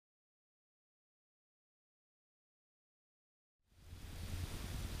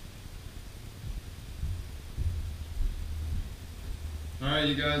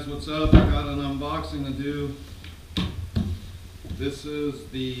Alright you guys, what's up? I got an unboxing to do. This is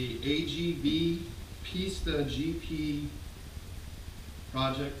the AGV Pista GP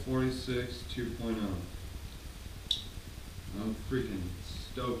Project 46 2.0. I'm freaking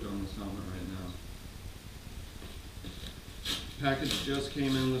stoked on this helmet right now. Package just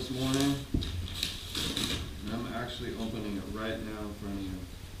came in this morning, and I'm actually opening it right now in front of you.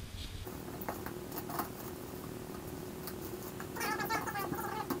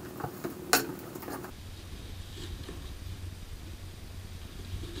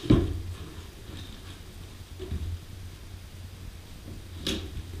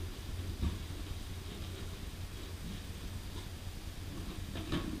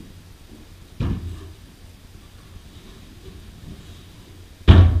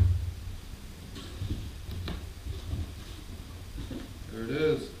 There it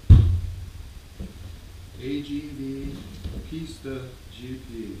is. AGV Pista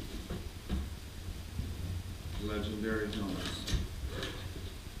GP. Legendary helmets.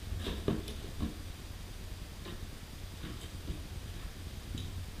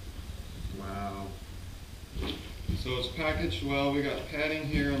 Wow. So it's packaged well. We got padding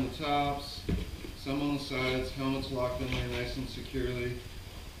here on the tops, some on the sides, helmets locked in there nice and securely.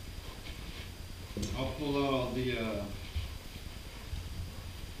 I'll pull out all the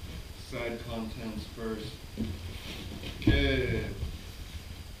side contents first. Okay.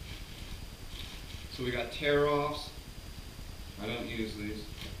 So we got tear-offs. I don't use these.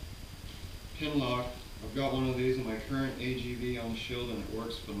 Pin lock. I've got one of these in my current AGV on the shield and it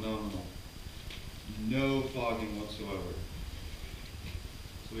works phenomenal. No fogging whatsoever.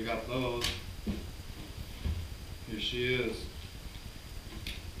 So we got those. Here she is.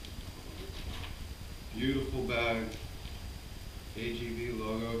 Beautiful bag. AGV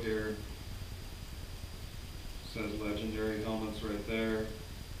logo here. Says legendary helmets right there.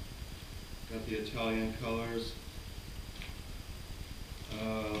 Got the Italian colors.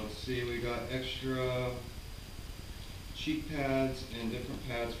 Let's see, we got extra cheek pads and different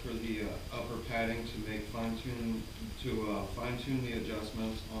pads for the upper padding to make fine-tune the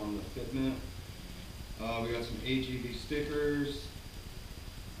adjustments on the fitment. We got some AGV stickers.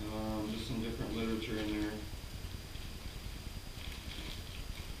 Just some different literature in there.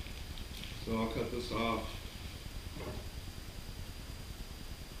 So I'll cut this off.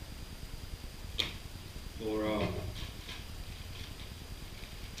 Pull her out.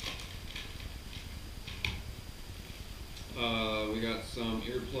 We got some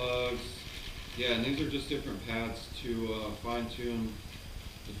earplugs. Yeah, and these are just different pads to fine-tune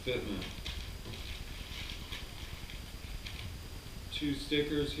the fitment. 2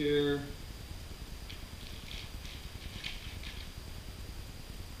 stickers here.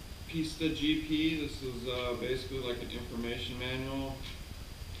 Pista GP, this is basically like an information manual.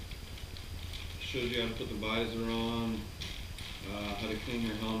 Shows you how to put the visor on, how to clean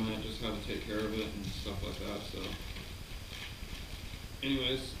your helmet, just how to take care of it and stuff like that. So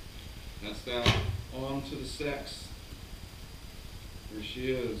anyways, that's that. On to the specs. Here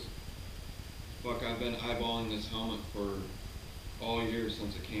she is. Fuck, I've been eyeballing this helmet for all year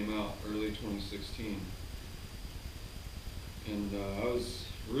since it came out, early 2016. And I was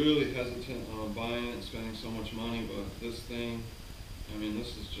really hesitant on buying it and spending so much money, but this thing, I mean,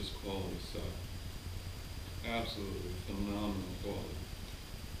 this is just quality stuff. Absolutely phenomenal quality.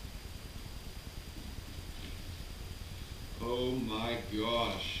 Oh my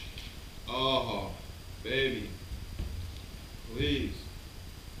gosh. Oh, baby. Please.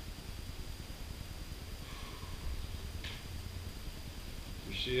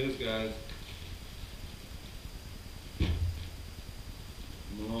 Here she is, guys.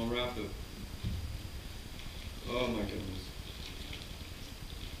 I'm gonna unwrap it. Oh my goodness.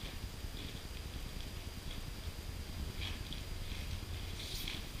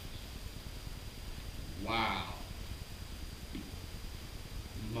 Wow.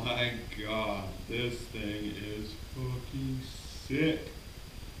 My God, this thing is fucking sick.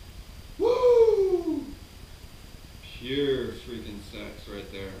 Woo! Pure freaking sex right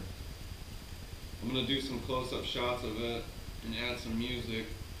there. I'm gonna do some close-up shots of it and add some music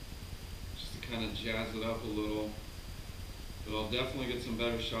just to kind of jazz it up a little. But I'll definitely get some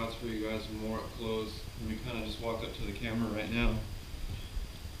better shots for you guys more up close. Let me kind of just walk up to the camera right now.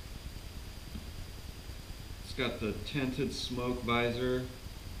 It's got the tinted smoke visor.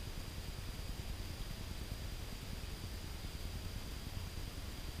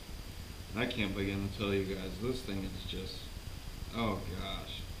 I can't begin to tell you guys, this thing is just, oh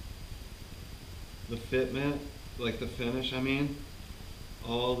gosh. The fitment, like the finish, I mean,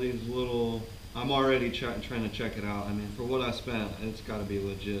 all these little I'm already trying to check it out. I mean, for what I spent, it's got to be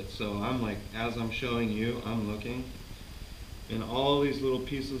legit. So I'm like, as I'm showing you, I'm looking, and all these little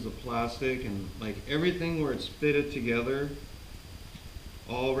pieces of plastic and like everything where it's fitted together,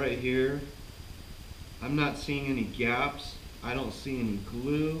 all right here. I'm not seeing any gaps. I don't see any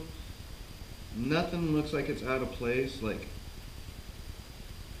glue. Nothing looks like it's out of place. Like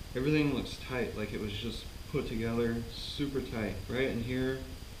everything looks tight, like it was just put together super tight. Right in here,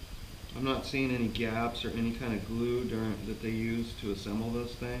 I'm not seeing any gaps or any kind of glue that they use to assemble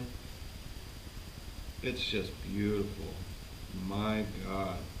this thing. It's just beautiful. My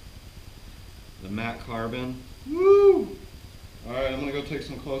God. The matte carbon. Woo! Alright, I'm gonna go take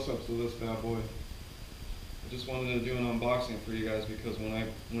some close-ups of this bad boy. I just wanted to do an unboxing for you guys because when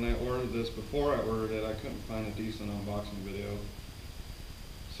I ordered this, before I ordered it, I couldn't find a decent unboxing video.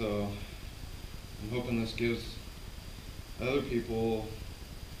 So I'm hoping this gives other people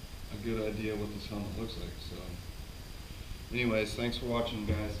a good idea what this helmet looks like. So anyways, thanks for watching,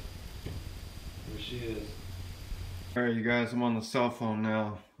 guys. There she is. Alright, you guys, I'm on the cell phone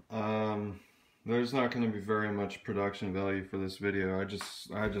now. There's not going to be very much production value for this video. I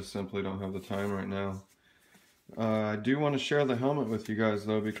just simply don't have the time right now. I do want to share the helmet with you guys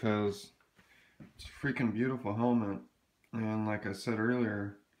though, because it's a freaking beautiful helmet. And like I said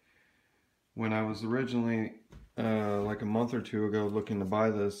earlier, when I was originally like a month or two ago looking to buy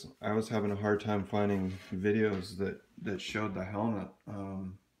this, I was having a hard time finding videos that showed the helmet.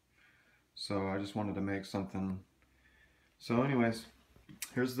 So I just wanted to make something. So anyways,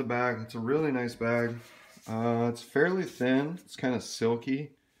 here's the bag. It's a really nice bag. It's fairly thin. It's kind of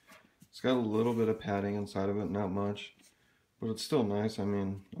silky. It's got a little bit of padding inside of it, not much, but it's still nice. I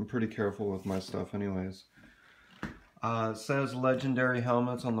mean, I'm pretty careful with my stuff anyways. It says Legendary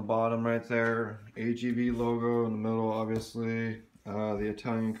Helmets on the bottom right there. AGV logo in the middle, obviously. The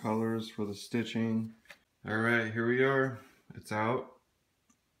Italian colors for the stitching. Alright, here we are. It's out.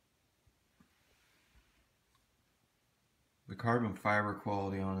 The carbon fiber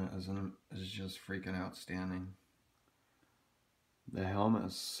quality on it is just freaking outstanding. The helmet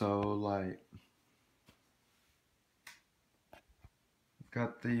is so light. I've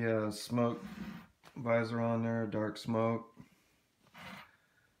got the smoke visor on there, dark smoke.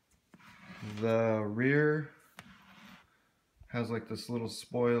 The rear has like this little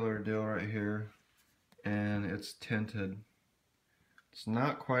spoiler deal right here, and it's tinted. It's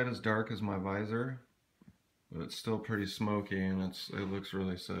not quite as dark as my visor, but it's still pretty smoky, and it looks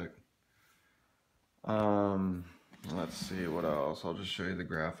really sick. Let's see what else. I'll just show you the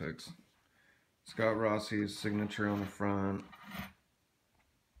graphics. It's got Rossi's signature on the front.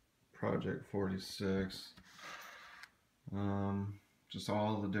 Project 46. Just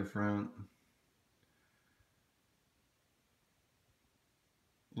all the different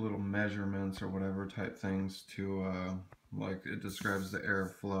little measurements or whatever type things to like it describes the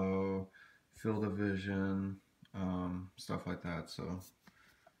airflow, field of vision, stuff like that. So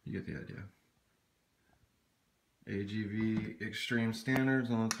you get the idea. AGV Extreme Standards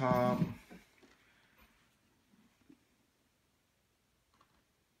on the top.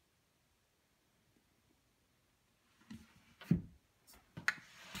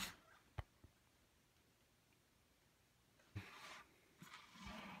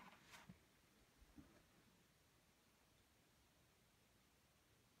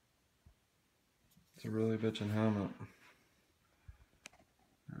 It's a really bitchin' helmet.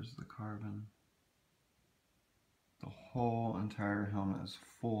 There's the carbon. The whole entire helmet is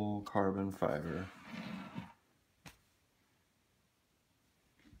full carbon fiber.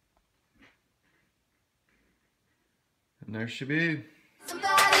 And there she be.